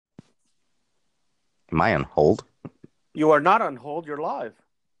Am I on hold? You are not on hold, you're live.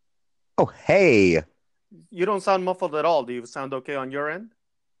 Oh, hey. You don't sound muffled at all. Do you sound okay on your end?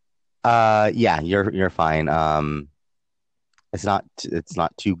 Yeah, you're fine. It's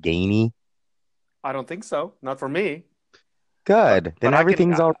not too gainy. I don't think so. Not for me. But Good. but Then I can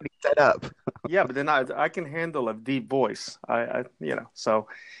everything's already set up. yeah, but then I can handle a deep voice. So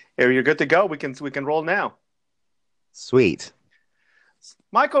if you're good to go, we can roll now. Sweet.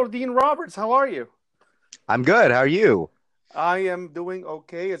 Michael Dean Roberts, how are you? I'm good. How are you? I am doing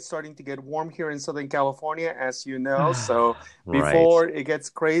okay. It's starting to get warm here in Southern California, as you know. So Right. before it gets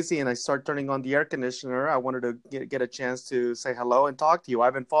crazy and I start turning on the air conditioner, I wanted to get a chance to say hello and talk to you.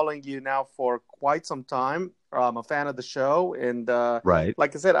 I've been following you now for quite some time. I'm a fan of the show, and Right.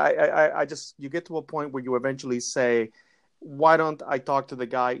 like I said, I just you get to a point where you eventually say, "Why don't I talk to the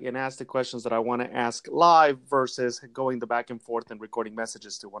guy and ask the questions that I want to ask live versus going the back and forth and recording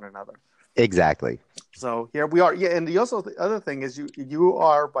messages to one another?" Exactly. So here we are. Yeah, and the other thing is you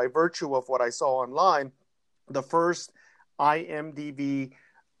are, by virtue of what I saw online, the first IMDb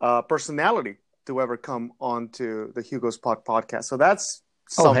personality to ever come onto the Hugo's podcast. So that's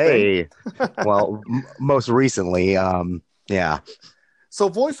Oh, something. hey. Well, most recently, yeah. So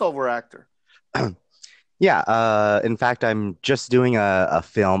voiceover actor. Yeah, in fact, I'm just doing a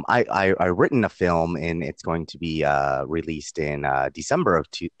film. I written a film and it's going to be released in December of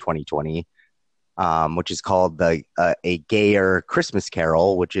 2020. Which is called A Gayer Christmas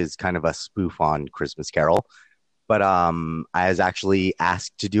Carol, which is kind of a spoof on Christmas Carol. But I was actually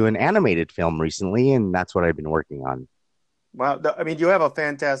asked to do an animated film recently, and that's what I've been working on. Well, I mean, you have a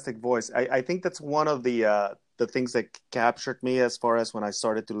fantastic voice. I think that's one of the things that captured me as far as when I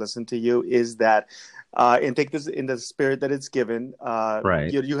started to listen to you is that, and take this in the spirit that it's given,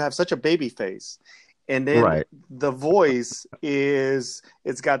 Right, you have such a baby face, and then right, the voice is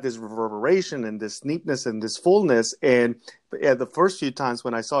it's got this reverberation and this neatness and this fullness. And the first few times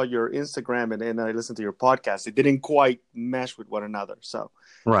when I saw your Instagram and I listened to your podcast, it didn't quite mesh with one another. So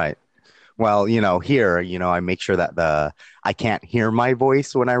right. Well, here, I make sure that I can't hear my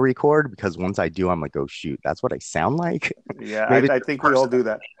voice when I record because once I do, I'm like, oh shoot, that's what I sound like. yeah, Maybe it's I just think the we all person. do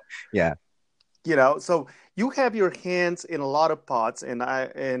that. Yeah, So you have your hands in a lot of pots, and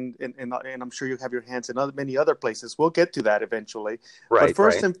I'm sure you have your hands in many other places. We'll get to that eventually. But right,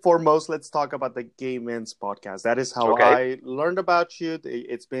 first right. and foremost, let's talk about the Gay Men's Podcast. That is how Okay. I learned about you.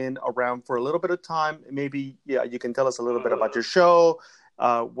 It's been around for a little bit of time. Maybe, yeah, you can tell us a little bit about your show,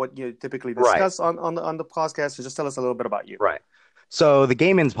 what you typically Right, discuss on the podcast. So just tell us a little bit about you. right. So the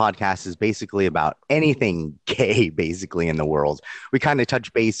Gay Men's podcast is basically about anything gay, basically in the world. We kind of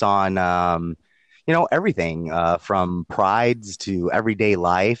touch base on, everything from prides to everyday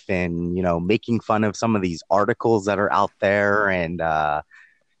life, and making fun of some of these articles that are out there, and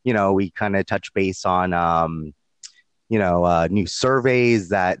we kind of touch base on, new surveys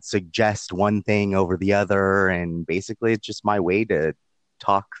that suggest one thing over the other, and basically it's just my way to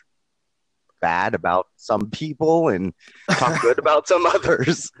talk bad about some people and talk good about some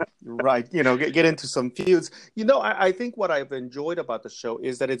others. Right. Get into some feuds. I think what I've enjoyed about the show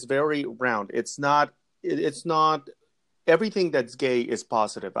is that it's very round. It's not everything that's gay is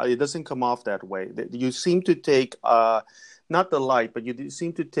positive. It doesn't come off that way. You seem to take not the light, but you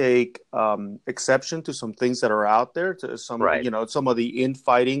seem to take exception to some things that are out there, to Right, some of the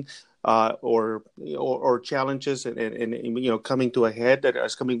infighting or challenges and coming to a head that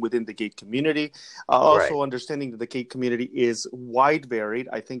is coming within the gay community. right, Also understanding that the gay community is wide varied.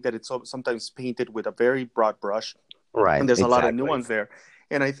 I think that it's sometimes painted with a very broad brush, right, and there's a lot of exactly. nuance there.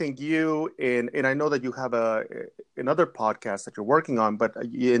 And I think and I know that you have another podcast that you're working on, but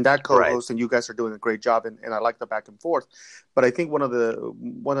in that Right, co-host, and you guys are doing a great job, and I like the back and forth. But I think one of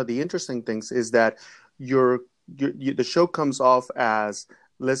the interesting things is that the show comes off as,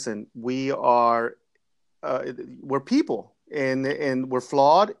 listen, uh, we're people, and we're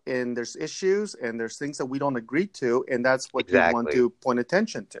flawed, and there's issues, and there's things that we don't agree to, and that's what you want exactly. to point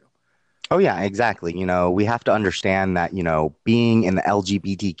attention to. Oh yeah, exactly. We have to understand that, being in the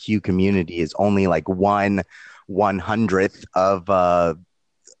LGBTQ community is only like 1/100th of a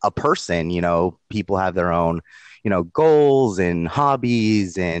person. People have their own, goals and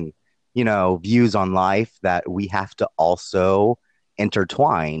hobbies and, views on life that we have to also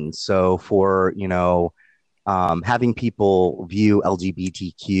intertwine. So for, having people view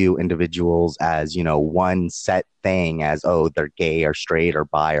LGBTQ individuals as, one set thing, as, oh, they're gay or straight or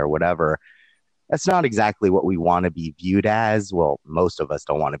bi or whatever. That's not exactly what we want to be viewed as. Well, most of us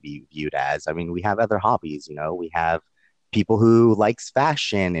don't want to be viewed as. I mean, we have other hobbies, we have people who likes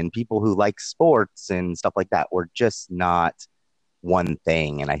fashion and people who like sports and stuff like that. We're just not one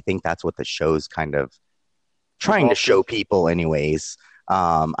thing. And I think that's what the show's kind of trying to Evolved show to. people anyways.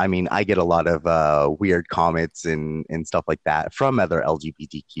 I mean, I get a lot of weird comments and stuff like that from other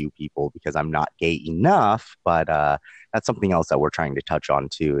LGBTQ people because I'm not gay enough. But that's something else that we're trying to touch on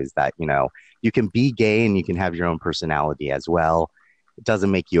too, is that, you can be gay and you can have your own personality as well. It doesn't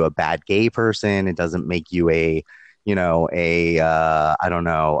make you a bad gay person. It doesn't make you I don't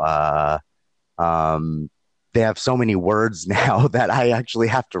know, um, they have so many words now that I actually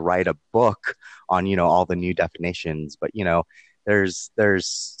have to write a book on, all the new definitions. But, there's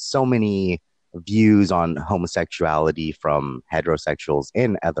so many views on homosexuality from heterosexuals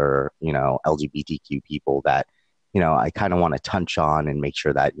and other, LGBTQ people that, I kind of want to touch on and make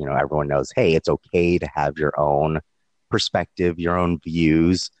sure that, everyone knows, hey, it's okay to have your own perspective, your own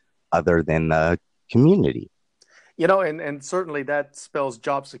views other than the community. And certainly that spells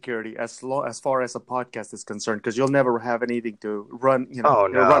job security as far as a podcast is concerned, because you'll never have anything to run, Oh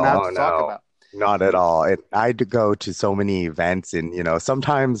run no, out oh to talk no, about. not at all. I do go to so many events, and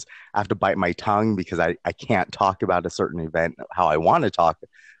sometimes I have to bite my tongue because I can't talk about a certain event how I want to talk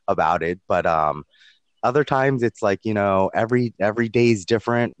about it. But other times it's like, every day is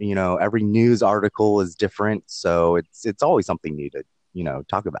different. Every news article is different, so it's always something new to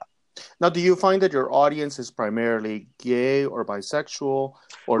talk about. Now, do you find that your audience is primarily gay or bisexual,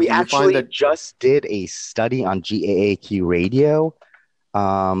 or We do you find actually that? just did a study on GAAQ radio.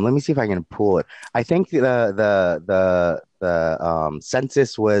 Let me see if I can pull it. I think the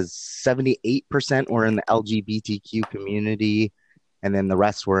census was 78% were in the LGBTQ community, and then the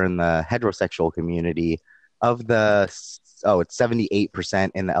rest were in the heterosexual community. Of the it's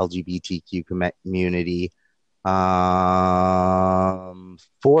 78% in the LGBTQ community.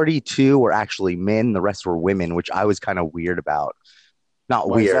 42 were actually men, the rest were women, which I was kind of weird about. Not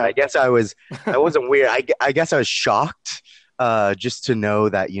Why is weird. I that? guess I wasn't weird. I guess I was shocked just to know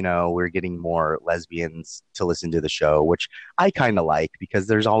that, we're getting more lesbians to listen to the show, which I kind of like because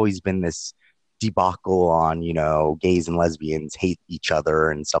there's always been this debacle on, gays and lesbians hate each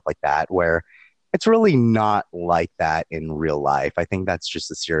other and stuff like that, where it's really not like that in real life. I think that's just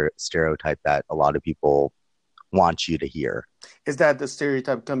a stereotype that a lot of people want you to hear. Is that the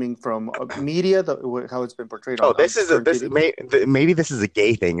stereotype coming from media, how it's been portrayed Oh, on certain this TV? maybe this is a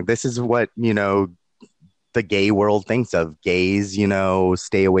gay thing. This is what, the gay world thinks of gays,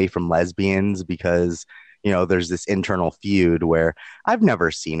 stay away from lesbians because, there's this internal feud where I've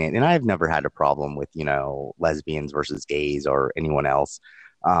never seen it and I've never had a problem with, lesbians versus gays or anyone else.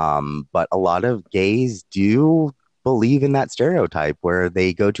 But a lot of gays do believe in that stereotype where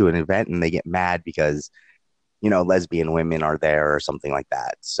they go to an event and they get mad because, lesbian women are there or something like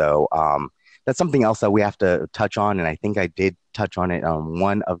that. So, that's something else that we have to touch on. And I think I did touch on it on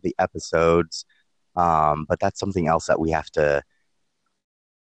one of the episodes. But that's something else that we have to.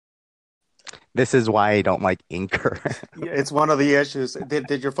 This is why I don't like Anchor. Yeah, it's one of the issues.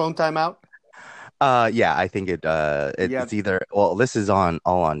 Did your phone time out? Yeah, I think Yeah. it's either, well, this is on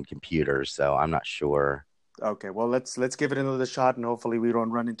all on computers, so I'm not sure. Okay. Well, let's give it another shot, and hopefully we don't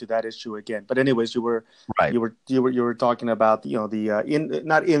run into that issue again. But anyways, you were Right. you were you were you were talking about the in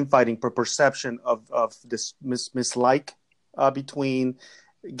not infighting, but perception of this mislike between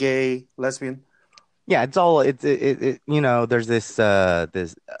gay lesbian. Yeah, it's all there's this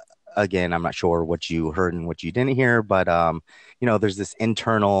again, I'm not sure what you heard and what you didn't hear, but there's this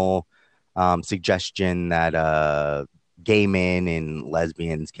internal suggestion that gay men and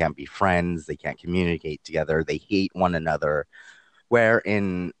lesbians can't be friends, they can't communicate together, they hate one another, where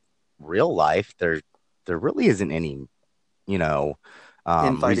in real life there really isn't any, you know,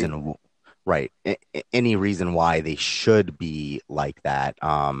 Infighting. reason, right? Any reason why they should be like that.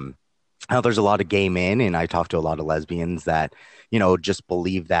 Now there's a lot of gay men, and I talk to a lot of lesbians that, just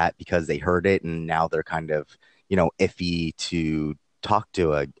believe that because they heard it, and now they're kind of, iffy to talk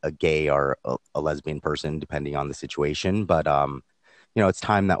to a gay or a lesbian person, depending on the situation. But it's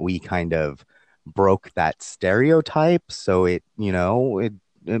time that we kind of broke that stereotype, so it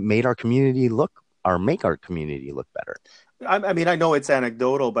made our community look or make our community look better. I mean, I know it's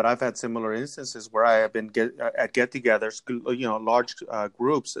anecdotal, but I've had similar instances where I have been at get-togethers, large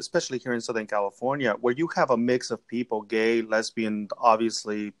groups, especially here in Southern California, where you have a mix of people, gay, lesbian,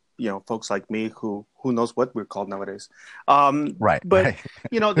 obviously, folks like me who knows what we're called nowadays. Right, But right.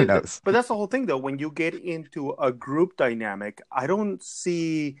 Who the knows? but that's the whole thing, though. When you get into a group dynamic, I don't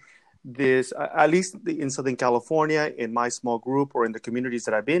see this, at least in Southern California, in my small group or in the communities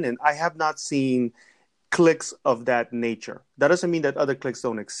that I've been in, I have not seen cliques of that nature. That doesn't mean that other cliques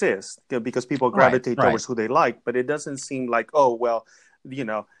don't exist, because people Right, gravitate right. towards who they like, but it doesn't seem like, oh, well, you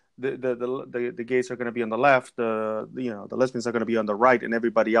know, the gays are going to be on the left, the lesbians are going to be on the right, and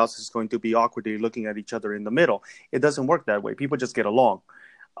everybody else is going to be awkwardly looking at each other in the middle. It doesn't work that way. People just get along,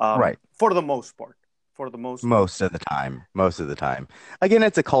 Right. for the most part. For the most part. Most of the time. Most of the time. Again,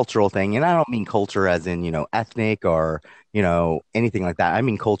 it's a cultural thing, and I don't mean culture as in, ethnic or, anything like that. I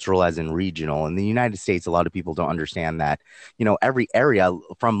mean cultural as in regional. In the United States, a lot of people don't understand that, every area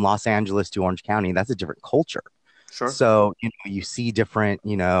from Los Angeles to Orange County, that's a different culture. Sure. So, you see different,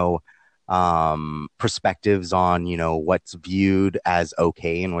 perspectives on, what's viewed as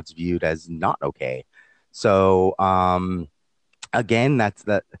okay and what's viewed as not okay. So, again, that's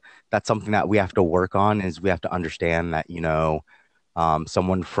something that we have to work on is we have to understand that,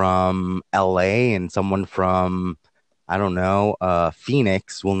 someone from LA and someone from, I don't know,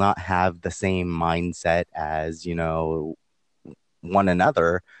 Phoenix will not have the same mindset as, one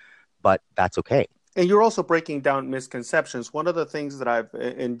another, but that's okay. And you're also breaking down misconceptions. One of the things that I've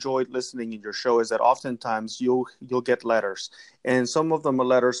enjoyed listening in your show is that oftentimes you'll get letters, and some of them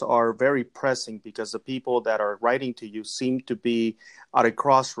letters are very pressing because the people that are writing to you seem to be at a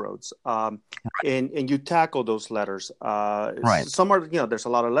crossroads, and you tackle those letters. Right. Some are, there's a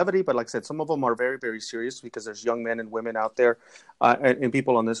lot of levity, but like I said, some of them are very, very serious because there's young men and women out there, and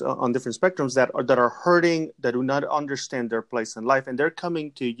people on different spectrums that are hurting, that do not understand their place in life, and they're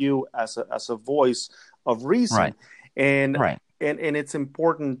coming to you as a voice of reason. Right. And Right. and it's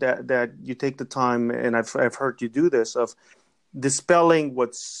important that you take the time, and I've heard you do this, of dispelling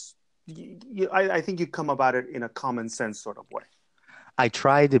what's I think you come about it in a common sense sort of way. I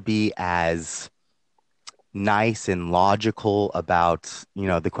try to be as nice and logical about,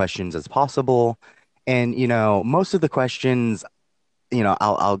 the questions as possible. And, most of the questions,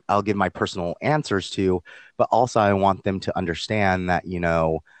 I'll give my personal answers to, but also I want them to understand that,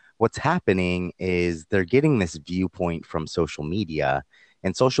 what's happening is they're getting this viewpoint from social media,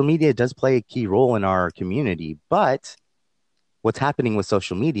 and social media does play a key role in our community. But what's happening with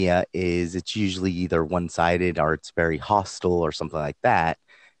social media is it's usually either one-sided or it's very hostile or something like that.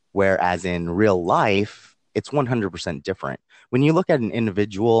 Whereas in real life, it's 100% different. When you look at an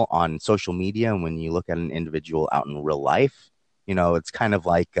individual on social media and when you look at an individual out in real life, it's kind of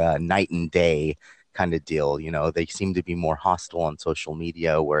like a night and day kind of deal. They seem to be more hostile on social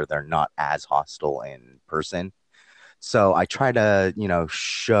media where they're not as hostile in person. So I try to,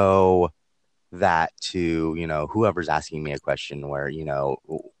 show that to, whoever's asking me a question where,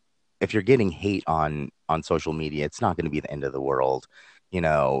 if you're getting hate on social media, it's not going to be the end of the world,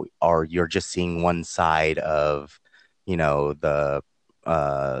 or you're just seeing one side of, the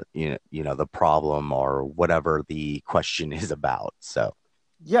the problem or whatever the question is about. So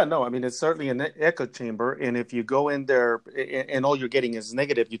Yeah, no, I mean, it's certainly an echo chamber. And if you go in there and all you're getting is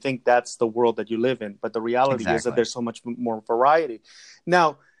negative, you think that's the world that you live in. But the reality is that exactly. there's so much more variety.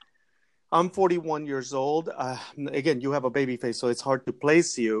 Now, I'm 41 years old. Again, you have a baby face, so it's hard to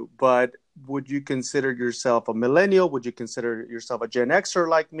place you. But would you consider yourself a millennial? Would you consider yourself a Gen Xer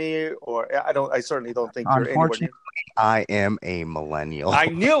like me? Or I don't. I certainly don't think you're anywhere Unfortunately, near. I am a millennial. I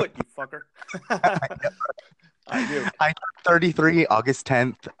knew it, you fucker. I knew it. I turned 33 August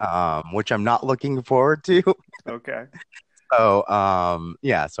 10th, which I'm not looking forward to. Okay. So,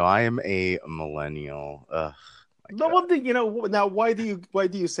 yeah, so I am a millennial. Ugh, my No, God. one thing, now why do you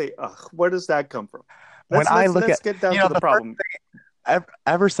say ugh? Where does that come from? When Let's I let's look at, let's get down to the the first problem.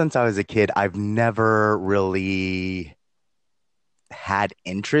 ever since I was a kid, I've never really had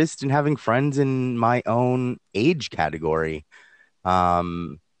interest in having friends in my own age category.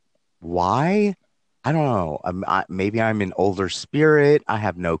 Um, why? I don't know. Maybe I'm an older spirit. I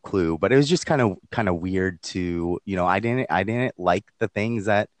have no clue. But it was just kind of weird to, I didn't like the things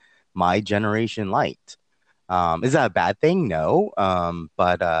that my generation liked. Is that a bad thing? No.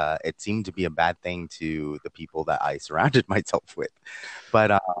 But it seemed to be a bad thing to the people that I surrounded myself with.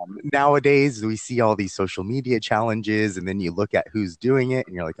 But nowadays we see all these social media challenges, and then you look at who's doing it,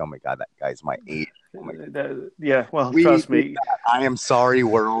 and you're like, oh my God, that guy's my age. Oh my God. Yeah, well, We trust did me. that. I am sorry,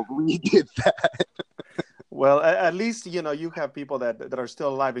 world. We did that. Well, at least you have people that are still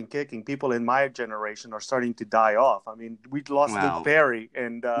alive and kicking. People in my generation are starting to die off. I mean, we lost Luke Well, Perry,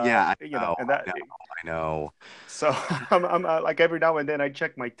 and yeah, and I that. know, I know. So I'm like every now and then I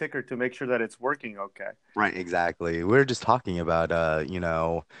check my ticker to make sure that it's working okay. Right, exactly. We're just talking about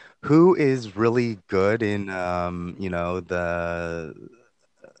who is really good in the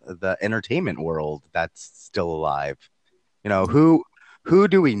entertainment world that's still alive. Who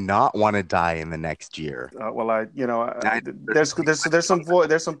do we not want to die in the next year? Well, There's so many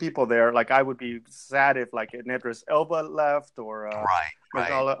there's some people there. Like I would be sad if like Nedris Elba left or right,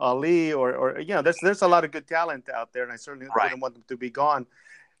 right, Mahershala Ali or there's a lot of good talent out there, and I certainly right. wouldn't want them to be gone.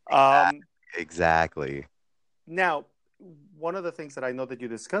 Um, Exactly. Now, one of the things that I know that you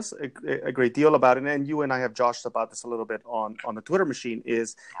discuss a great deal about, and you and I have joshed about this a little bit on the Twitter machine,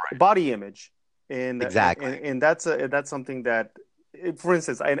 is body image, Exactly. and that's something that, for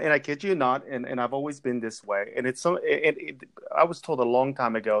instance, and I kid you not, and I've always been this way, and it's so, I was told a long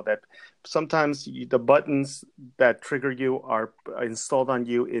time ago that sometimes the buttons that trigger you are installed on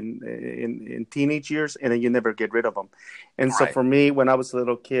you in teenage years, and then you never get rid of them. And so Right. for me, when I was a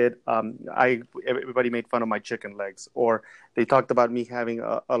little kid, I everybody made fun of my chicken legs, or they talked about me having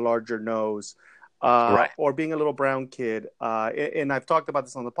a larger nose, Right. or being a little brown kid. And I've talked about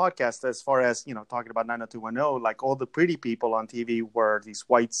this on the podcast as far as, talking about 90210, like all the pretty people on TV were these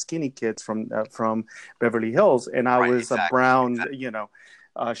white skinny kids from Beverly Hills, and I Right. was a Exactly. brown,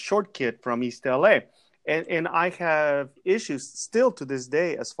 short kid from East LA. And I have issues still to this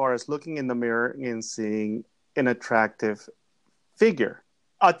day as far as looking in the mirror and seeing an attractive figure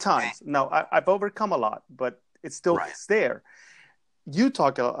at Right. times. Now, I've overcome a lot, but it's still Right. there. You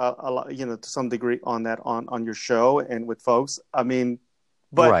talk a lot, to some degree on that on your show and with folks. I mean,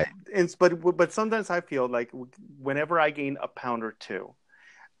 but Right. but sometimes I feel like whenever I gain a pound or two,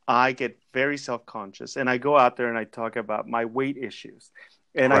 I get very self conscious, and I go out there and I talk about my weight issues.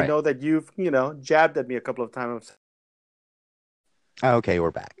 And I Right. know that you've jabbed at me a couple of times. Okay, we're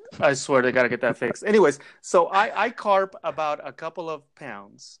back. I swear they got to get that fixed. Anyways, so I carb about a couple of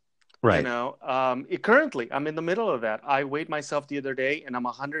pounds. Right. Currently, I'm in the middle of that. I weighed myself the other day, and I'm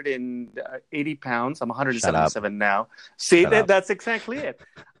 180 pounds. I'm Shut up. 177 now. See, Shut up. that's exactly it.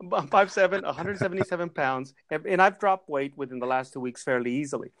 I'm 5'7", 177 pounds, and I've dropped weight within the last 2 weeks fairly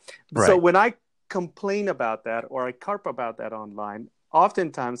easily. So Right. when I complain about that or I carp about that online,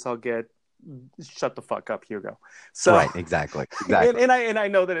 oftentimes I'll get shut the fuck up, Hugo. So Right. Exactly. and, Exactly. and I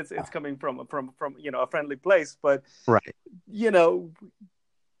know that it's coming from a friendly place, but Right. you know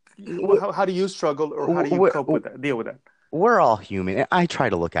W- how do you struggle, or how do you cope with that, deal with that? we're all human. I try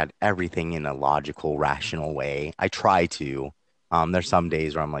to look at everything in a logical, rational way. I try to. There's some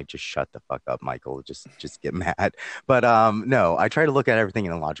days where I'm like, just shut the fuck up, Michael. Just get mad. But no, I try to look at everything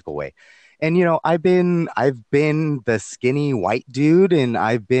in a logical way. And I've been the skinny white dude, and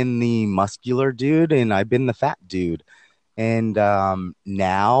I've been the muscular dude, and I've been the fat dude. And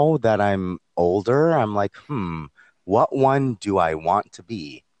now that I'm older, I'm like, what one do I want to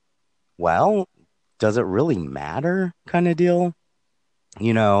be? Well, does it really matter kind of deal?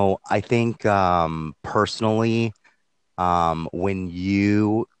 I think personally, when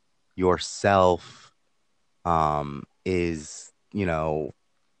you yourself is,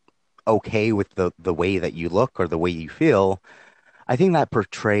 okay with the way that you look or the way you feel, I think that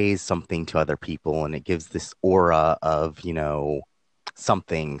portrays something to other people and it gives this aura of,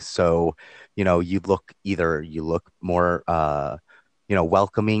 something. So, you look more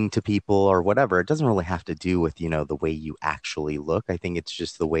welcoming to people or whatever. It doesn't really have to do with, the way you actually look. I think it's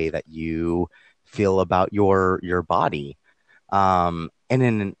just the way that you feel about your body. And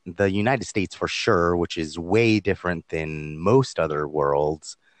in the United States for sure, which is way different than most other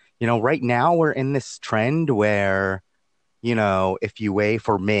worlds, right now we're in this trend where if you weigh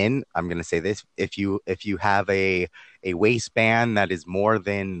for men, I'm going to say this, if you have a waistband that is more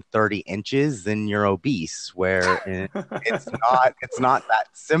than 30 inches, then you're obese, where it's not that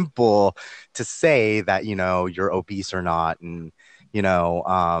simple to say that, you're obese or not. And,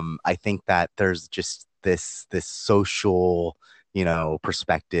 I think that there's just this social,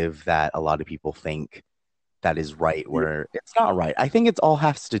 perspective that a lot of people think that is right, where it's not right. I think it's all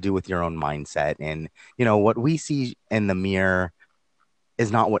has to do with your own mindset. And, what we see in the mirror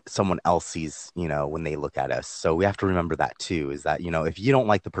is not what someone else sees, when they look at us. So we have to remember that too, is that, if you don't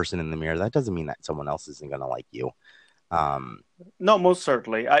like the person in the mirror, that doesn't mean that someone else isn't going to like you. Um, No, most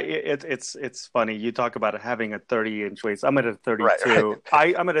certainly. It's funny you talk about having a 30-inch waist. I'm at a right, right. 32.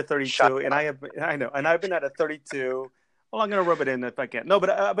 I'm at a Shut 32, and I know, and I've been at a 32. Well, I'm gonna rub it in if I can. No, but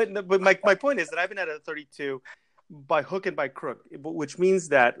my point is that I've been at a 32 by hook and by crook, which means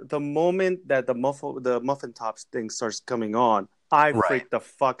that the moment that the muffin tops thing starts coming on, I right, freak the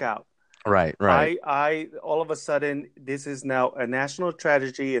fuck out. right, right, I all of a sudden, this is now a national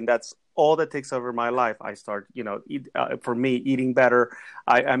tragedy, and that's all that takes over my life. I start, for me, eating better.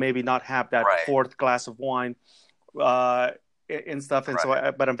 I maybe not have that right, fourth glass of wine, uh, and stuff. And so,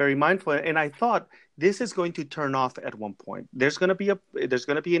 right, but I'm very mindful. And I thought this is going to turn off at one point. There's going to be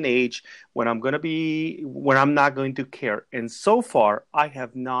an age when I'm not going to care. And so far, I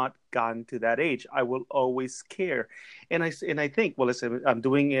have not gotten to that age. I will always care. And I think, well, listen, I'm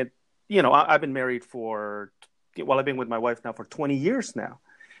doing it. I've been married I've been with my wife now for 20 years now.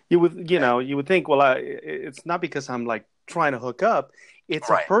 You would think, well, it's not because I'm like trying to hook up. it's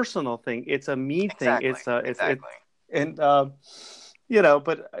a Right. personal thing. It's a me thing. Exactly. It, Exactly. and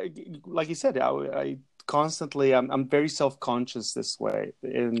but like you said, I constantly, I'm very self conscious this way,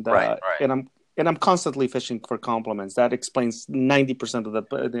 Right. Right. and I'm constantly fishing for compliments. That explains 90% of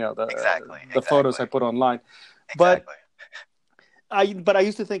Exactly. the photos Exactly. I put online. But Exactly. I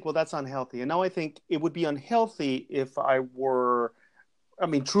used to think, well, that's unhealthy, and now I think it would be unhealthy if I were, I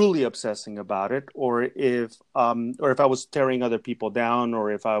mean, truly obsessing about it, or if I was tearing other people down, or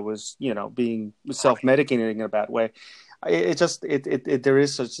if I was, being self Right. medicating in a bad way. It just there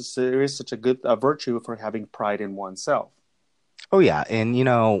is such a good virtue for having pride in oneself. Oh yeah, and you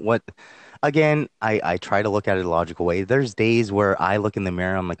know what? Again, I try to look at it a logical way. There's days where I look in the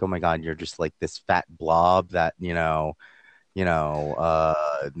mirror, I'm like, oh my God, you're just like this fat blob that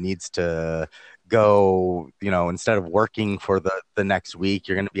needs to go, instead of working for the next week,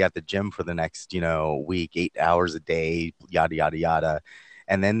 you're going to be at the gym for the next, week, 8 hours a day, yada, yada, yada.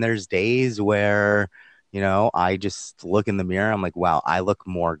 And then there's days where, I just look in the mirror. I'm like, wow, I look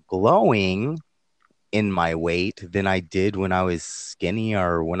more glowing in my weight than I did when I was skinny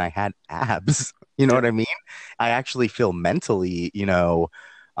or when I had abs. You know Yeah, what I mean? I actually feel mentally,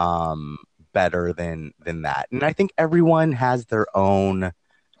 um, better than that. And I think everyone has their own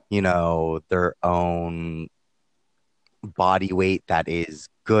body weight that is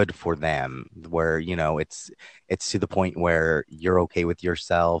good for them, where, it's to the point where you're okay with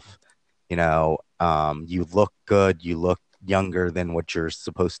yourself, you look good, you look younger than what you're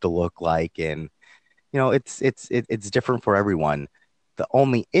supposed to look like, and it's different for everyone. The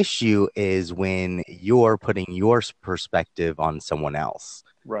only issue is when you're putting your perspective on someone else.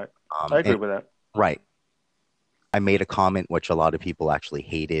 right. I agree And with that. right, I made a comment which a lot of people actually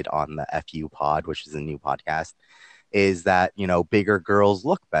hated on the FU pod, which is a new podcast, is that bigger girls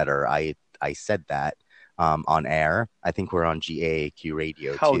look better. I said that on air. I think we're on GAAQ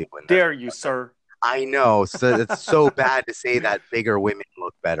radio How too, and dare you, sir? I know. So it's so bad to say that bigger women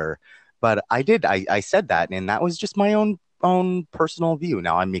look better. But I did. I said that, and that was just my own personal view.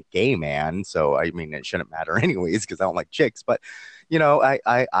 Now I'm a gay man, so I mean it shouldn't matter anyways because I don't like chicks. But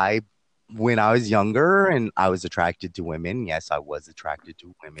I when I was younger and I was attracted to women, yes, I was attracted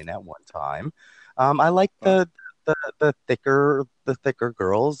to women at one time. I liked Right. the thicker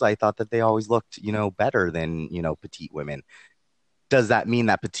girls. I thought that they always looked, better than, petite women. Does that mean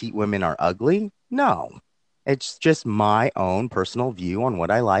that petite women are ugly? No. It's just my own personal view on what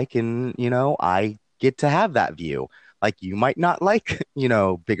I like, and I get to have that view. Like you might not like,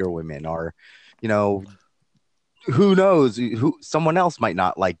 bigger women, or, you know, who knows, who someone else might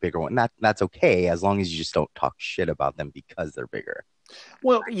not like bigger women. That's okay as long as you just don't talk shit about them because they're bigger.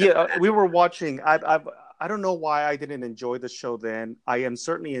 Well, yeah, we were watching. I don't know why I didn't enjoy the show then. I am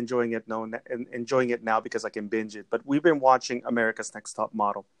certainly enjoying it now, and enjoying it now because I can binge it. But we've been watching America's Next Top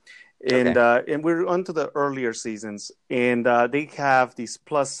Model, Okay. and we're on to the earlier seasons, and they have these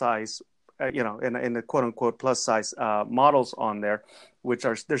plus size, in the quote unquote plus size models on there, which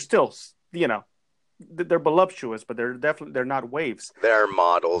they're still, they're voluptuous, but they're not waves. They're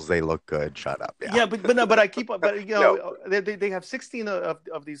models. They look good. Shut up. Yeah. Yeah, but no, but I keep, but No. they have 16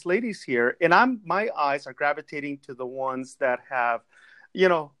 of these ladies here, and my eyes are gravitating to the ones that have, you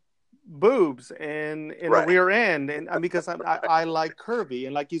know, boobs and in the Right. rear end, and because I like curvy,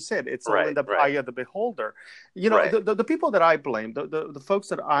 and like you said, it's all in Right. the Right. eye of the beholder. Right. The people that I blame, the folks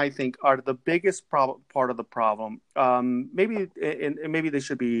that I think are the biggest part of the problem, maybe, and maybe they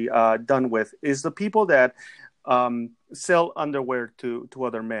should be done with, is the people that sell underwear to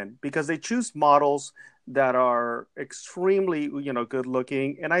other men because they choose models that are extremely, good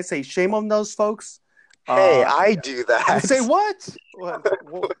looking, and I say shame on those folks. Hey, uh I do you that. say what? Well,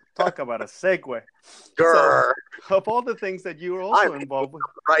 talk about a segue. So, Grr. of all the things that you're I'm also involved with,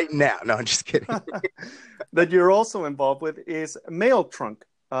 right now. No, I'm just kidding. that you're also involved with, is male trunk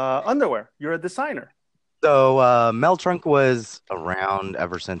underwear. You're a designer. So, Mel Trunk was around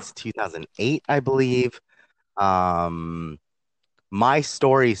ever since 2008, I believe. Um, my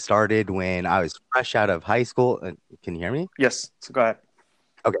story started when I was fresh out of high school. Can you hear me? Yes. So go ahead.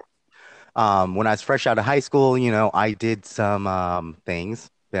 Okay. When I was fresh out of high school, I did some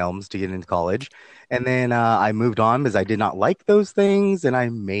films to get into college. And then I moved on because I did not like those things. And I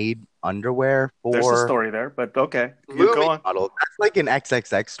made underwear There's a for story there, but okay, you go movie on. models. That's like an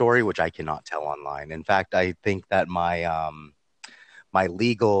XXX story, which I cannot tell online. In fact, I think that my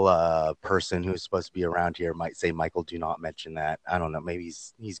legal person who's supposed to be around here might say, Michael, do not mention that. I don't know. Maybe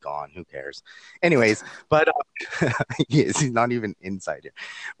he's gone. Who cares? Anyways, but he's not even inside here.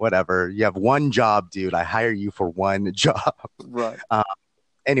 Whatever. You have one job, dude. I hire you for one job. Right.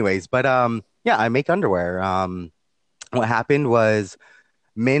 Anyways, but yeah, I make underwear. What happened was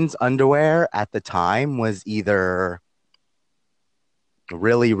men's underwear at the time was either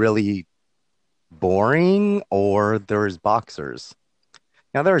really, really boring or there's boxers.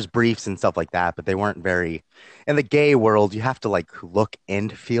 Now there's briefs and stuff like that, but they weren't very in the gay world, you have to like look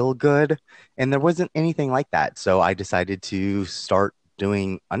and feel good. And there wasn't anything like that. So I decided to start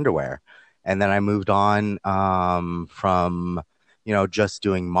doing underwear. And then I moved on from, just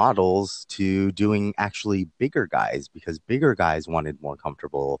doing models to doing actually bigger guys because bigger guys wanted more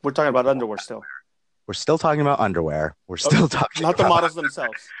comfortable. We're talking about underwear still. We're still talking about underwear. We're Oh, still talking not the about, models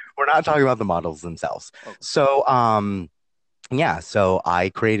themselves. we're not talking about the models themselves. Okay. So, yeah, so I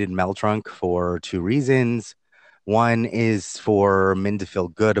created Meltrunk for two reasons. One is for men to feel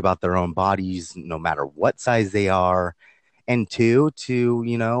good about their own bodies, no matter what size they are. And two,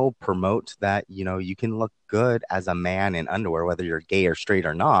 to, promote that, you can look good as a man in underwear, whether you're gay or straight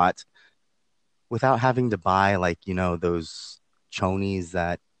or not, without having to buy like, those chonies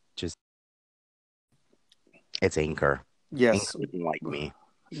that just, it's Anchor. Anchor Yes, didn't like me.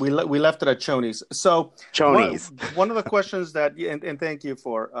 we left it at chonies. So Chonies. one of the questions that and thank you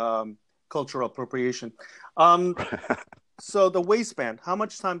for cultural appropriation. Um, so the waistband, how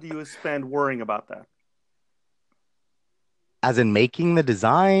much time do you spend worrying about that? As in making the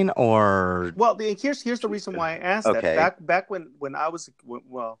design or Well, here's the reason why I asked that. okay. Back when I was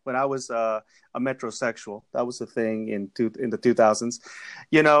when I was a metrosexual, that was the thing in the 2000s.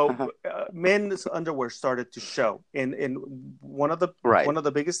 Men's underwear started to show, and Right. one of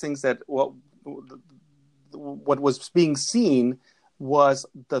the biggest things that what was being seen was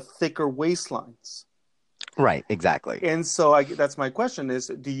the thicker waistlines. Right, exactly. And so that's my question is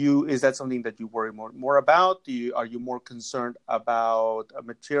that something that you worry more about? Are you more concerned about a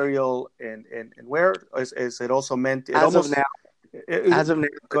material and where is it also meant it As of almost now, it, as of now,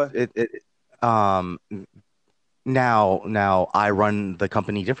 go ahead. um, now I run the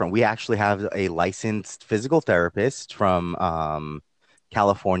company different. We actually have a licensed physical therapist from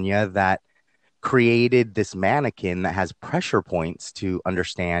California that created this mannequin that has pressure points to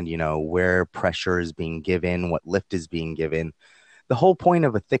understand, where pressure is being given, what lift is being given. The whole point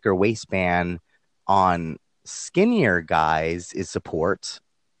of a thicker waistband on skinnier guys is support.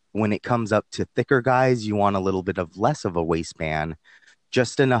 When it comes up to thicker guys, you want a little bit of less of a waistband,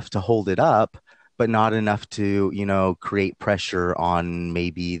 just enough to hold it up, but not enough to, create pressure on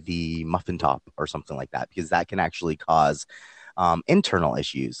maybe the muffin top or something like that, because that can actually cause internal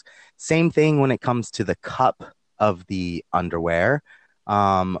issues. Same thing when it comes to the cup of the underwear.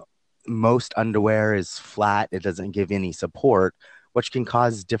 Um, Most underwear is flat, it doesn't give any support, which can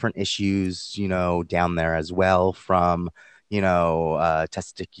cause different issues, down there as well, from,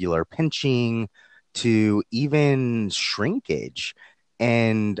 testicular pinching to even shrinkage.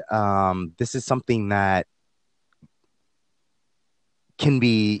 And this is something that can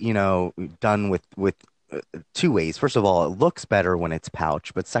be, done with two ways. First of all, it looks better when it's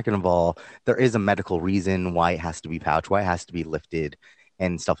pouch, but second of all, there is a medical reason why it has to be pouch, why it has to be lifted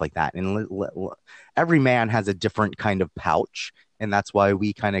and stuff like that. And every man has a different kind of pouch, and that's why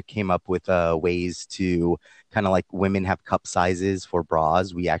we kind of came up with ways to kind of like women have cup sizes for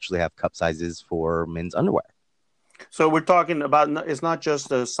bras. We actually have cup sizes for men's underwear. So we're talking about it's not just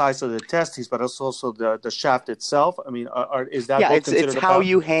the size of the testes, but it's also the shaft itself. I mean, is that Yeah, both it's considered how about?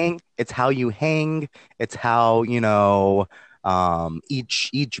 you hang. It's how you hang. It's how,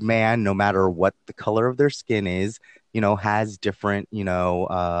 each man, no matter what the color of their skin is, has different,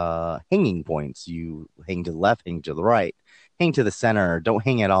 hanging points. You hang to the left, hang to the right, hang to the center, don't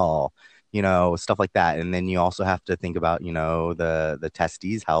hang at all, stuff like that. And then you also have to think about, the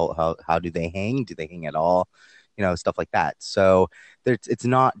testes, how do they hang? Do they hang at all? Stuff like that. So it's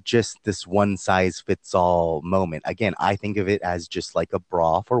not just this one size fits all moment. Again, I think of it as just like a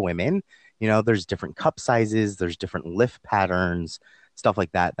bra for women. There's different cup sizes, there's different lift patterns, stuff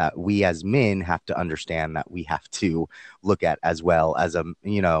like that, that we as men have to understand that we have to look at as well as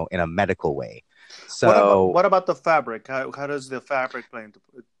in a medical way. So What about the fabric? How does the fabric play into?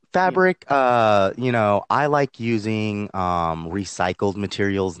 fabric, I like using recycled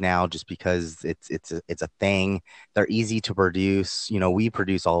materials now just because it's a thing. They're easy to produce. We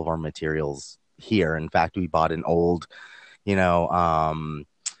produce all of our materials here. In fact, we bought an old, you know, um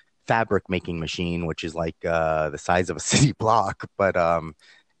fabric making machine, which is like the size of a city block. But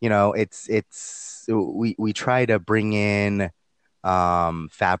it's we try to bring in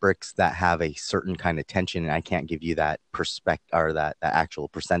fabrics that have a certain kind of tension, and I can't give you that perspective or that actual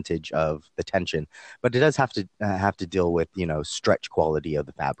percentage of the tension, but it does have to deal with stretch quality of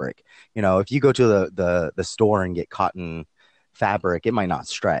the fabric. If you go to the store and get cotton fabric, it might not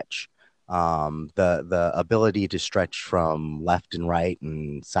stretch. The ability to stretch from left and right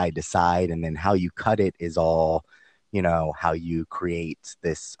and side to side, and then how you cut it is all, how you create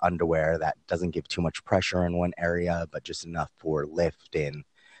this underwear that doesn't give too much pressure in one area, but just enough for lift and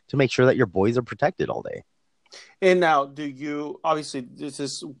to make sure that your boys are protected all day. And now, do you obviously this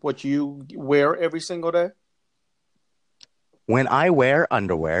is what you wear every single day? When I wear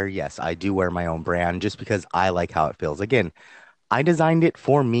underwear, yes, I do wear my own brand just because I like how it feels. Again, I designed it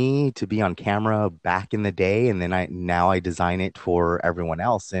for me to be on camera back in the day, and then I design it for everyone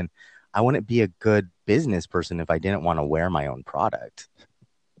else. And I wouldn't be a good business person if I didn't want to wear my own product.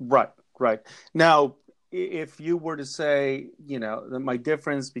 Right, right. Now, if you were to say, my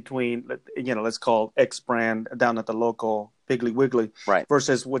difference between, let's call X brand down at the local Piggly Wiggly Right.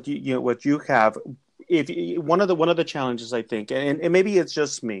 versus what you have, if one of the challenges I think, and maybe it's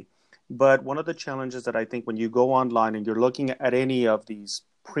just me, but one of the challenges that I think when you go online and you're looking at any of these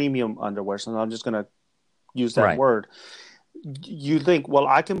premium underwear, so I'm just going to use that Right. word, you think, well,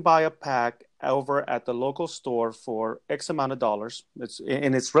 I can buy a pack over at the local store for X amount of dollars.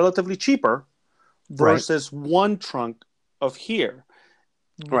 It's relatively cheaper Right. versus one trunk of here.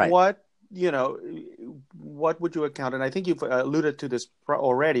 Right. What what would you account? And I think you've alluded to this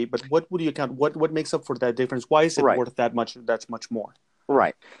already, but what would you account? What makes up for that difference? Why is it Right. worth that much? That's much more.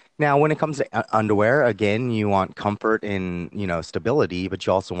 Right. Now, when it comes to underwear, again, you want comfort and, stability, but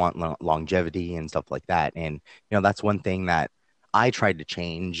you also want longevity and stuff like that. And, that's one thing that I tried to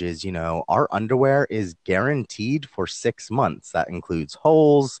change is, our underwear is guaranteed for 6 months. That includes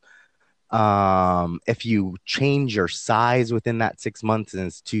holes. If you change your size within that 6 months and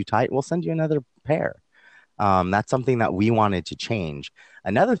it's too tight, we'll send you another pair. That's something that we wanted to change.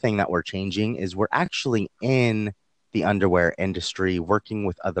 Another thing that we're changing is we're actually in the underwear industry working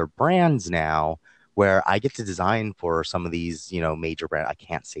with other brands now where I get to design for some of these, major brands. I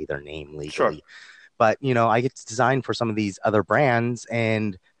can't say their name Sure. legally, but, I get to design for some of these other brands.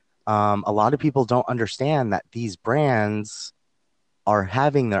 And a lot of people don't understand that these brands are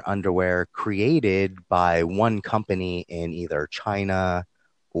having their underwear created by one company in either China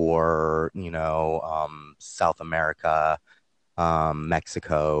or, South America,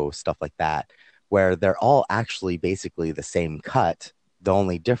 Mexico, stuff like that, where they're all actually basically the same cut. The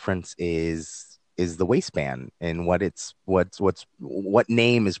only difference is the waistband and what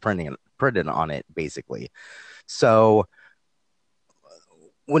name is printed on it, basically. So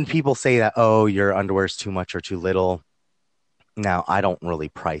when people say that, oh, your underwear is too much or too little, now, I don't really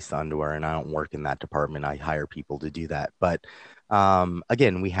price the underwear and I don't work in that department. I hire people to do that. But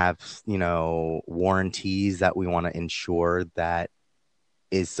again, we have, warranties that we want to ensure that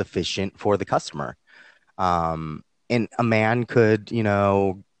is sufficient for the customer. And a man could,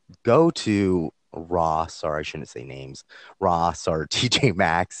 go to Ross, or I shouldn't say names, Ross or TJ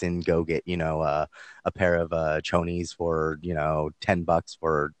Maxx and go get, a pair of chonies for, $10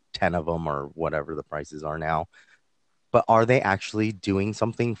 for 10 of them or whatever the prices are now, but are they actually doing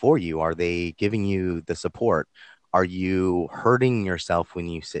something for you? Are they giving you the support? Are you hurting yourself when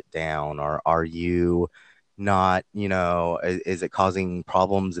you sit down? Or are you not, is it causing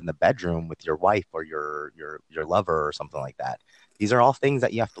problems in the bedroom with your wife or your lover or something like that? These are all things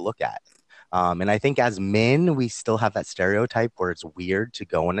that you have to look at. And I think as men, we still have that stereotype where it's weird to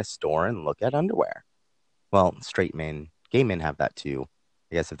go in a store and look at underwear. Well, straight men, gay men have that too.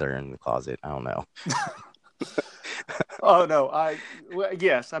 I guess if they're in the closet, I don't know. Oh no,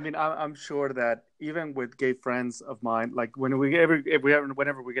 yes. I mean, I'm sure that even with gay friends of mine, like whenever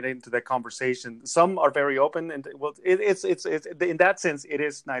we get into that conversation, some are very open, and well, it's in that sense, it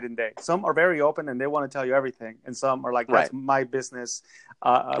is night and day. Some are very open and they want to tell you everything, and some are like, Right, "That's my business.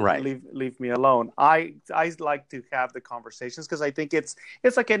 right, Leave me alone." I like to have the conversations because I think it's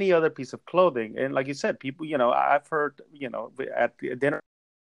like any other piece of clothing, and like you said, people, I've heard, at dinner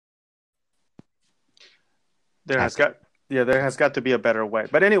there has exactly. got there has got to be a better way.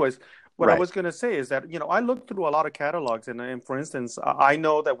 But anyways, what I Right. was going to say is that I look through a lot of catalogs, and for instance, I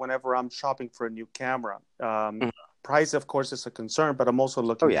know that whenever I'm shopping for a new camera, Mhm. price of course is a concern, but I'm also Oh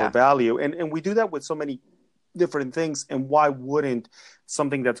looking for yeah. value, and we do that with so many different things. And why wouldn't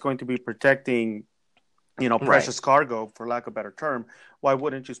something that's going to be protecting Right. precious cargo, for lack of a better term, why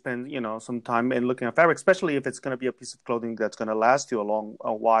wouldn't you spend, some time in looking at fabric, especially if it's going to be a piece of clothing that's going to last you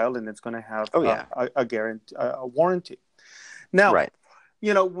a while and it's going to have Oh yeah. a guarantee, a warranty. Now, Right.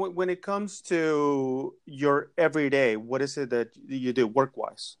 when it comes to your everyday, what is it that you do work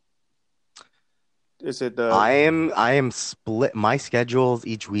wise? Is it the I am split. My schedules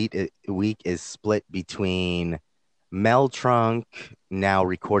each week is split between Mel Trunk, now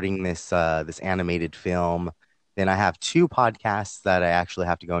recording this animated film. Then I have two podcasts that I actually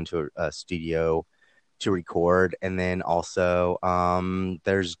have to go into a studio to record. And then also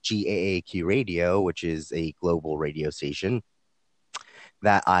there's GAAQ Radio, which is a global radio station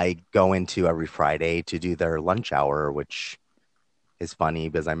that I go into every Friday to do their lunch hour, which is funny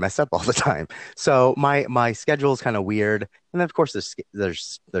because I mess up all the time. So my schedule is kind of weird. And then of course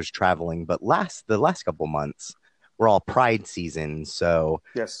there's traveling, but the last couple months we're all Pride season, so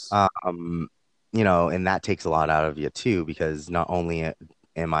Yes. and that takes a lot out of you too, because not only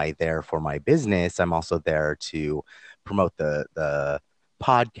am I there for my business, I'm also there to promote the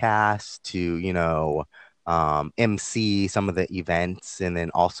podcast, to MC some of the events, and then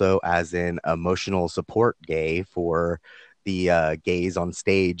also as an emotional support gay for the gays on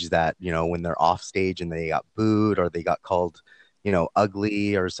stage that when they're off stage and they got booed or they got called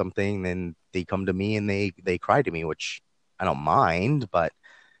ugly or something, then they come to me and they cry to me, which I don't mind, but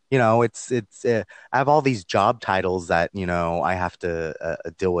it's I have all these job titles that I have to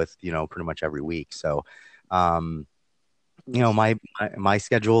deal with pretty much every week. So um Yes. my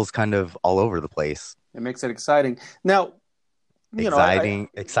schedule is kind of all over the place. It makes it exciting. Now, Exciting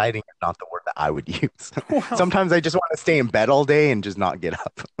is not the word that I would use. well, Sometimes I just want to stay in bed all day and just not get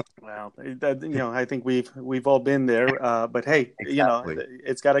up. well, I think we've all been there. But hey, Exactly.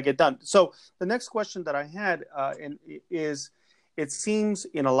 it's got to get done. So the next question that I had is, it seems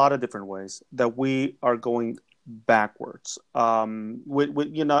in a lot of different ways that we are going backwards.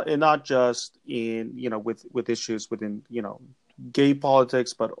 With and not just in with issues within gay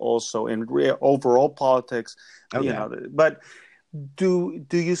politics, but also in overall politics. Oh yeah. But do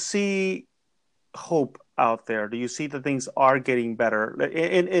you see hope out there? Do you see that things are getting better?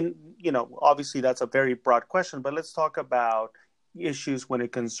 And obviously that's a very broad question, but let's talk about issues when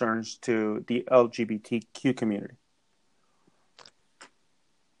it concerns to the LGBTQ community.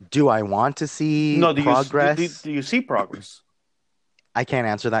 Do I want to see No, progress? do you see progress? I can't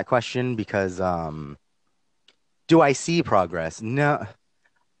answer that question because do I see progress? No,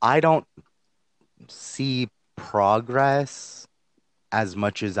 I don't see progress as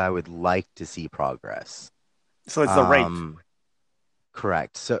much as I would like to see progress. So it's the rate. Um,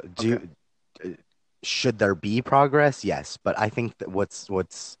 Correct. So Okay. should there be progress? Yes, but I think that what's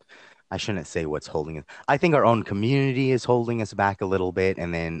I shouldn't say what's holding it. I think our own community is holding us back a little bit,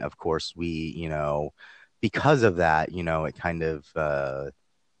 and then of course because of that, it kind of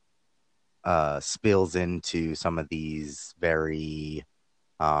spills into some of these very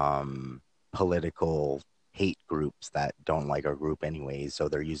political hate groups that don't like our group anyways, so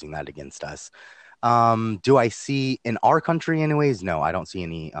they're using that against us. Do I see in our country anyways? No, I don't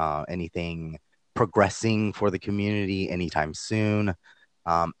see anything progressing for the community anytime soon.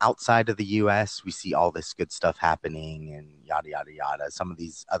 Outside of the US, we see all this good stuff happening and yada yada yada. Some of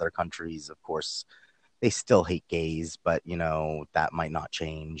these other countries, of course, they still hate gays, but that might not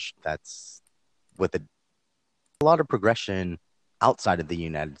change. That's with a lot of progression outside of the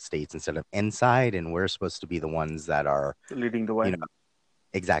United States instead of inside, and we're supposed to be the ones that are, Leading the you way. know,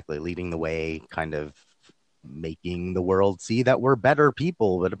 exactly leading the way, kind of making the world see that we're better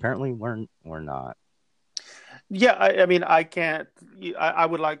people, but apparently we're not. Yeah, I mean, I can't. I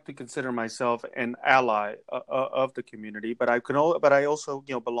would like to consider myself an ally of the community, but but I also,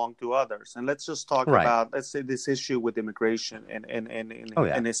 belong to others. And let's just talk Right. about, let's say, this issue with immigration Oh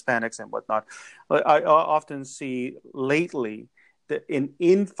yeah. and Hispanics and whatnot. I often see lately the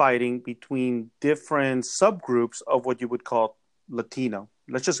infighting between different subgroups of what you would call Latino.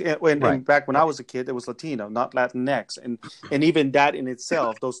 Let's just Right. and back when I was a kid, it was Latino, not Latinx, and even that in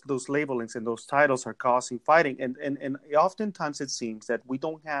itself, those labelings and those titles are causing fighting, and oftentimes it seems that we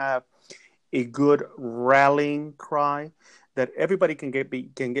don't have a good rallying cry that everybody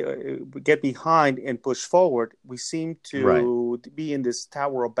get behind and push forward. We seem Right. to be in this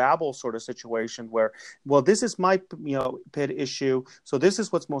Tower of Babel sort of situation where, well, this is my pet issue, so this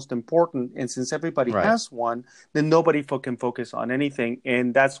is what's most important, and since everybody Right. has one, then nobody can focus on anything,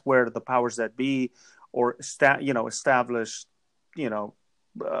 and that's where the powers that be or established you know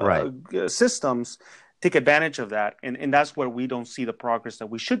Right. systems take advantage of that, and that's where we don't see the progress that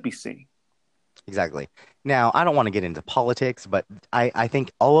we should be seeing. Exactly. Now, I don't want to get into politics, but I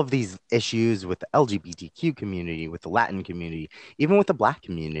think all of these issues with the LGBTQ community, with the Latin community, even with the Black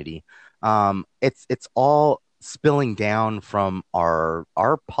community, it's all spilling down from our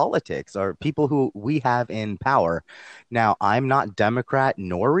politics, our people who we have in power. Now, I'm not Democrat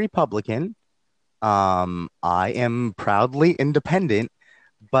nor Republican. I am proudly independent,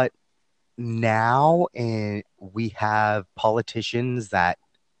 but now we have politicians that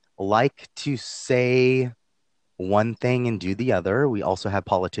like to say one thing and do the other. We also have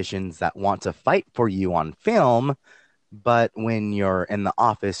politicians that want to fight for you on film, but when you're in the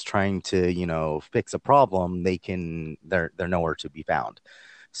office trying to, fix a problem, they're nowhere to be found.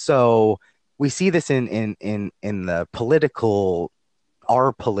 So we see this in the political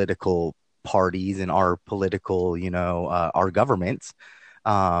our political parties and our political, our governments.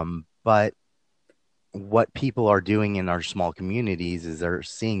 But what people are doing in our small communities is they're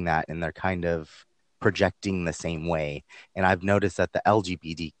seeing that and they're kind of projecting the same way. And I've noticed that the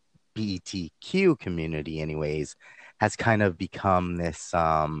LGBTQ community, anyways, has kind of become this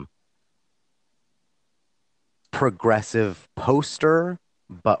progressive poster,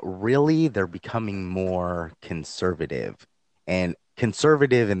 but really they're becoming more conservative. And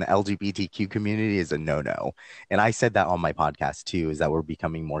conservative in the LGBTQ community is a no-no. And I said that on my podcast too, is that we're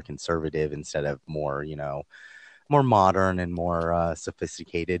becoming more conservative instead of more, more modern and more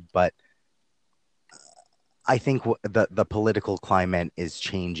sophisticated. But I think the political climate is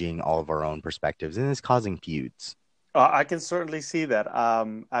changing all of our own perspectives and it's causing feuds. I can certainly see that.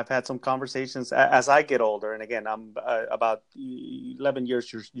 I've had some conversations as I get older, and again, I'm about 11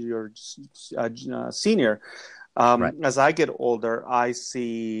 years your senior. Right. As I get older, I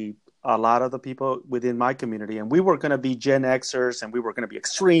see a lot of the people within my community, and we were going to be Gen Xers, and we were going to be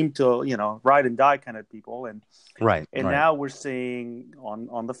extreme to ride and die kind of people, Right. and Right. now we're seeing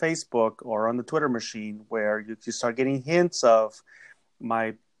on the Facebook or on the Twitter machine where you start getting hints of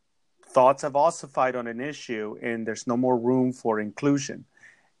my thoughts have ossified on an issue and there's no more room for inclusion.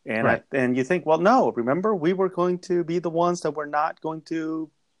 Right. And you think, well, no, remember, we were going to be the ones that we were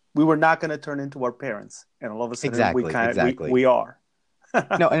not going to turn into our parents. And all of a sudden Exactly. Exactly. we are.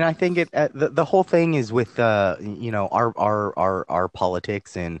 No, and I think the whole thing is with our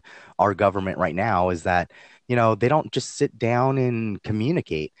politics and our government right now is that they don't just sit down and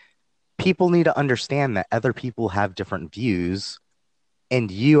communicate. People need to understand that other people have different views, and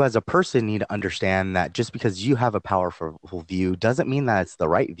you as a person need to understand that just because you have a powerful view doesn't mean that it's the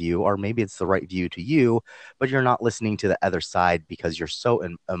right view, or maybe it's the right view to you, but you're not listening to the other side because you're so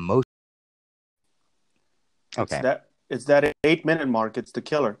emotional. It's Okay, that 8 minute mark. It's the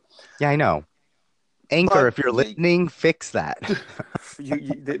killer. yeah, I know. Anchor, But if you're listening, fix that.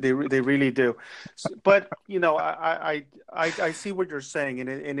 they really do. But I see what you're saying,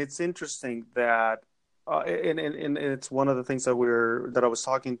 and it's interesting that and it's one of the things that I was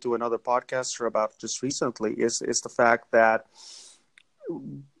talking to another podcaster about just recently is the fact that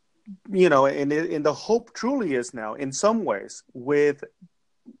and the hope truly is now in some ways with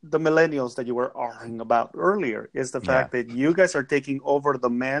the millennials that you were arguing about earlier is the Yeah, fact that you guys are taking over the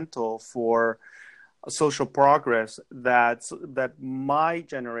mantle for social progress that my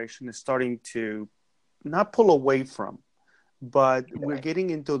generation is starting to not pull away from, but we're getting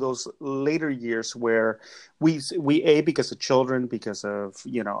into those later years where we because of children, because of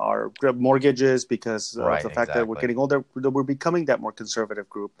our mortgages, because of right, the fact that we're exactly. getting older, that we're becoming that more conservative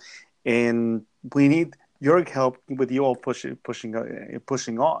group, and we need your help with you all pushing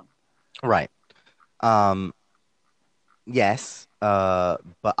on. Right. Um, yes,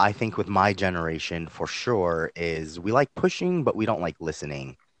 but I think with my generation for sure is we like pushing, but we don't like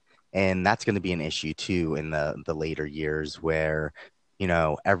listening. And that's going to be an issue too in the later years where,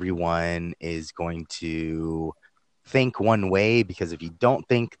 everyone is going to think one way because if you don't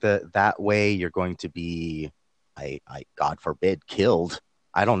think that way, you're going to be, I God forbid, killed.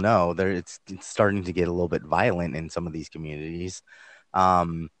 I don't know. It's starting to get a little bit violent in some of these communities.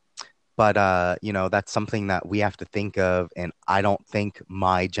 Um, but that's something that we have to think of, and I don't think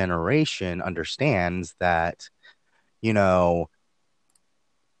my generation understands that, you know,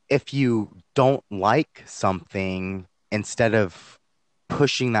 if you don't like something, instead of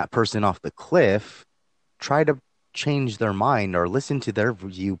pushing that person off the cliff, try to change their mind or listen to their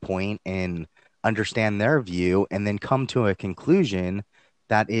viewpoint and understand their view and then come to a conclusion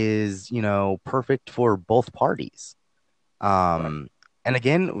that is, perfect for both parties. Right. Um, and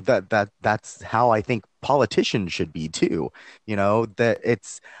again, that's how I think politicians should be too.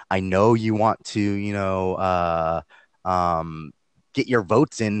 That I know you want to, um, get your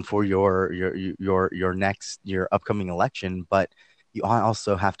votes in for your upcoming election, but you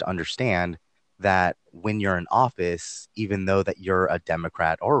also have to understand that when you're in office, even though that you're a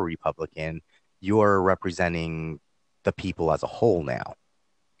Democrat or a Republican, you're representing the people as a whole now.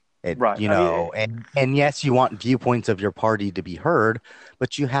 Right. I mean, And yes, you want viewpoints of your party to be heard,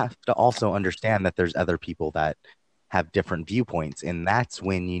 but you have to also understand that there's other people that have different viewpoints, and that's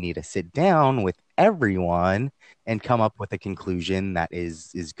when you need to sit down with everyone and come up with a conclusion that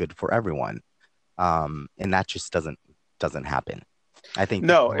is good for everyone. And that just doesn't happen. I think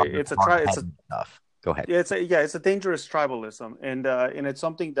no, a lot of it's a try. hard-headed stuff. Go ahead. It's a dangerous tribalism, and it's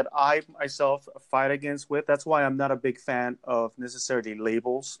something that I myself fight against. With that's why I'm not a big fan of necessarily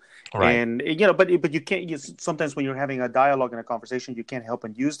labels, Right. and but you can't. Sometimes when you're having a dialogue and a conversation, you can't help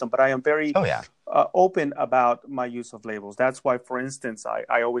and use them. But I am very Oh yeah. open about my use of labels. That's why, for instance,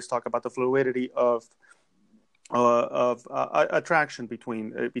 I always talk about the fluidity of attraction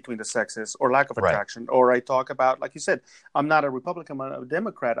between the sexes or lack of Right. attraction, or I talk about, like you said, I'm not a Republican, I'm a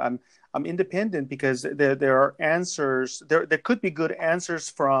Democrat. I'm independent because there are answers. There could be good answers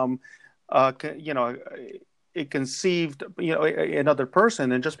from, a conceived, another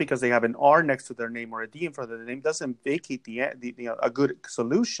person, and just because they have an R next to their name or a D in front of their name doesn't vacate a good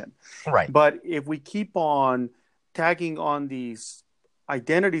solution. Right. But if we keep on tagging on these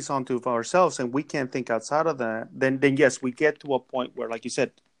identities onto ourselves and we can't think outside of that, then yes, we get to a point where, like you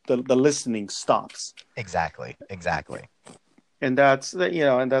said, the listening stops. Exactly. Exactly. And that's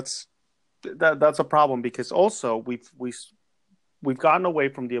a problem, because also we've gotten away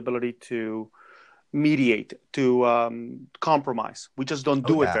from the ability to mediate, to compromise. We just don't Oh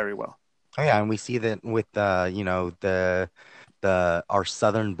do it yeah. very well. Oh yeah, and we see that with the our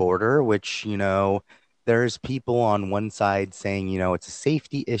southern border, which, there's people on one side saying, it's a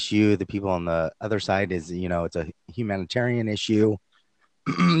safety issue. The people on the other side is, it's a humanitarian issue.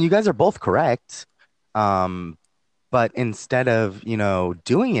 You guys are both correct. Um, but instead of,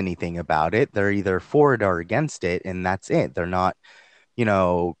 doing anything about it, they're either for it or against it, and that's it. They're not,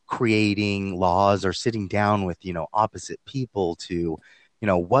 creating laws or sitting down with, opposite people to,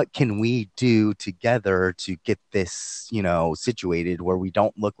 what can we do together to get this, situated where we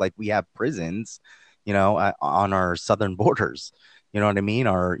don't look like we have prisons, on our southern borders. You know what I mean?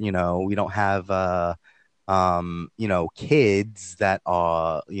 Or, we don't have, kids that,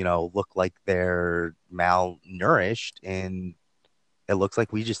 look like they're malnourished, and it looks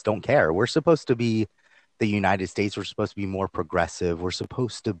like we just don't care. We're supposed to be the United States. We're supposed to be more progressive. We're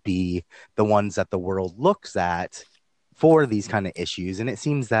supposed to be the ones that the world looks at for these kind of issues. And it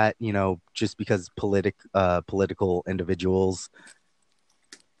seems that, just because political individuals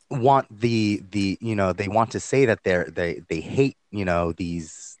want they want to say that they hate,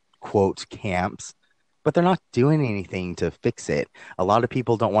 these quote camps, but they're not doing anything to fix it. A lot of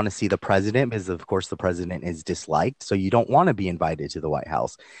people don't want to see the president because, of course, the president is disliked. So you don't want to be invited to the White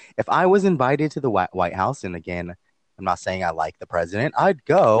House. If I was invited to the White House, and again, I'm not saying I like the president, I'd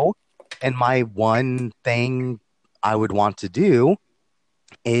go. And my one thing I would want to do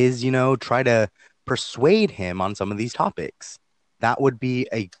is, try to persuade him on some of these topics. That would be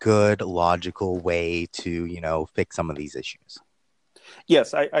a good, logical way to, fix some of these issues.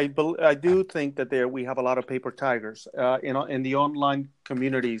 Yes, I do think that we have a lot of paper tigers. In the online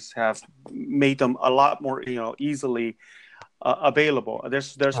communities have made them a lot more, easily available.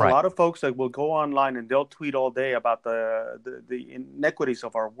 There's a Right, lot of folks that will go online and they'll tweet all day about the inequities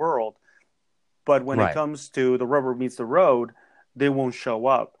of our world, but when it right, comes to the rubber meets the road, they won't show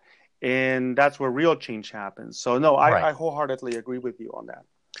up, and that's where real change happens. So no, right, I wholeheartedly agree with you on that.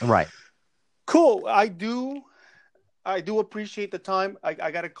 right. Cool. I do appreciate the time.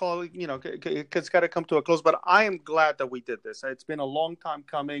 I got to call, it's got to come to a close, but I am glad that we did this. It's been a long time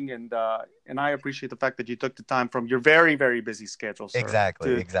coming, and I appreciate the fact that you took the time from your very, very busy schedule, sir,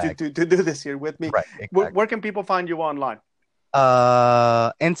 Exactly, to do this here with me. right, Where exactly. can people find you online?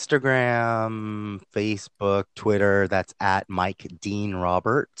 Instagram, Facebook, Twitter, that's at Mike Dean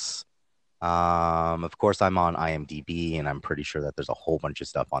Roberts. Of course, I'm on IMDb, and I'm pretty sure that there's a whole bunch of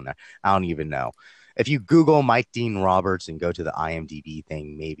stuff on there. I don't even know. If you Google Mike Dean Roberts and go to the IMDb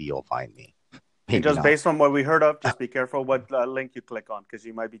thing, maybe you'll find me. And Maybe just not. based on what we heard of, just be careful what link you click on, because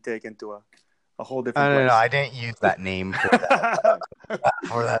you might be taken to a whole different No, place. I didn't use that name for that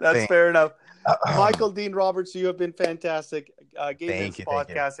for that That's thing. fair enough. Michael Dean Roberts, you have been fantastic. Gay Thank Men's you, thank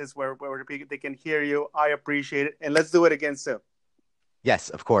you. Podcast is where they can hear you. I appreciate it. And let's do it again soon. Yes,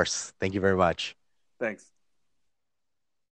 of course. Thank you very much. Thanks.